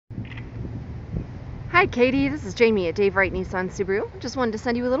Hi Katie, this is Jamie at Wright Nissan Subaru. Just wanted to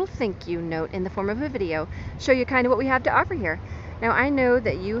send you a little thank you note in the form of a video, show you kind of what we have to offer here. Now I know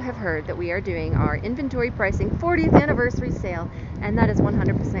that you have heard that we are doing our inventory pricing 40th anniversary sale, and that is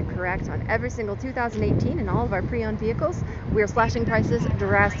 100% correct on every single 2018 and all of our pre-owned vehicles. We are slashing prices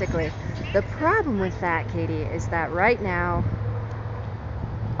drastically. The problem with that, Katie, is that right now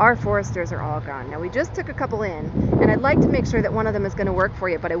our Foresters are all gone. Now we just took a couple in, and I'd like to make sure that one of them is going to work for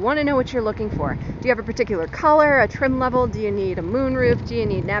you, but I want to know what you're looking for. Do you have a particular color, a trim level? Do you need a moonroof? Do you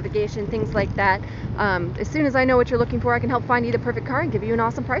need navigation? Things like that. As soon as I know what you're looking for, I can help find you the perfect car and give you an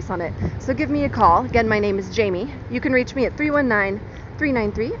awesome price on it. So give me a call. Again, my name is Jamie. You can reach me at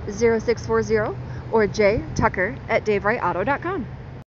 319-393-0640 or jtucker@davewrightauto.com.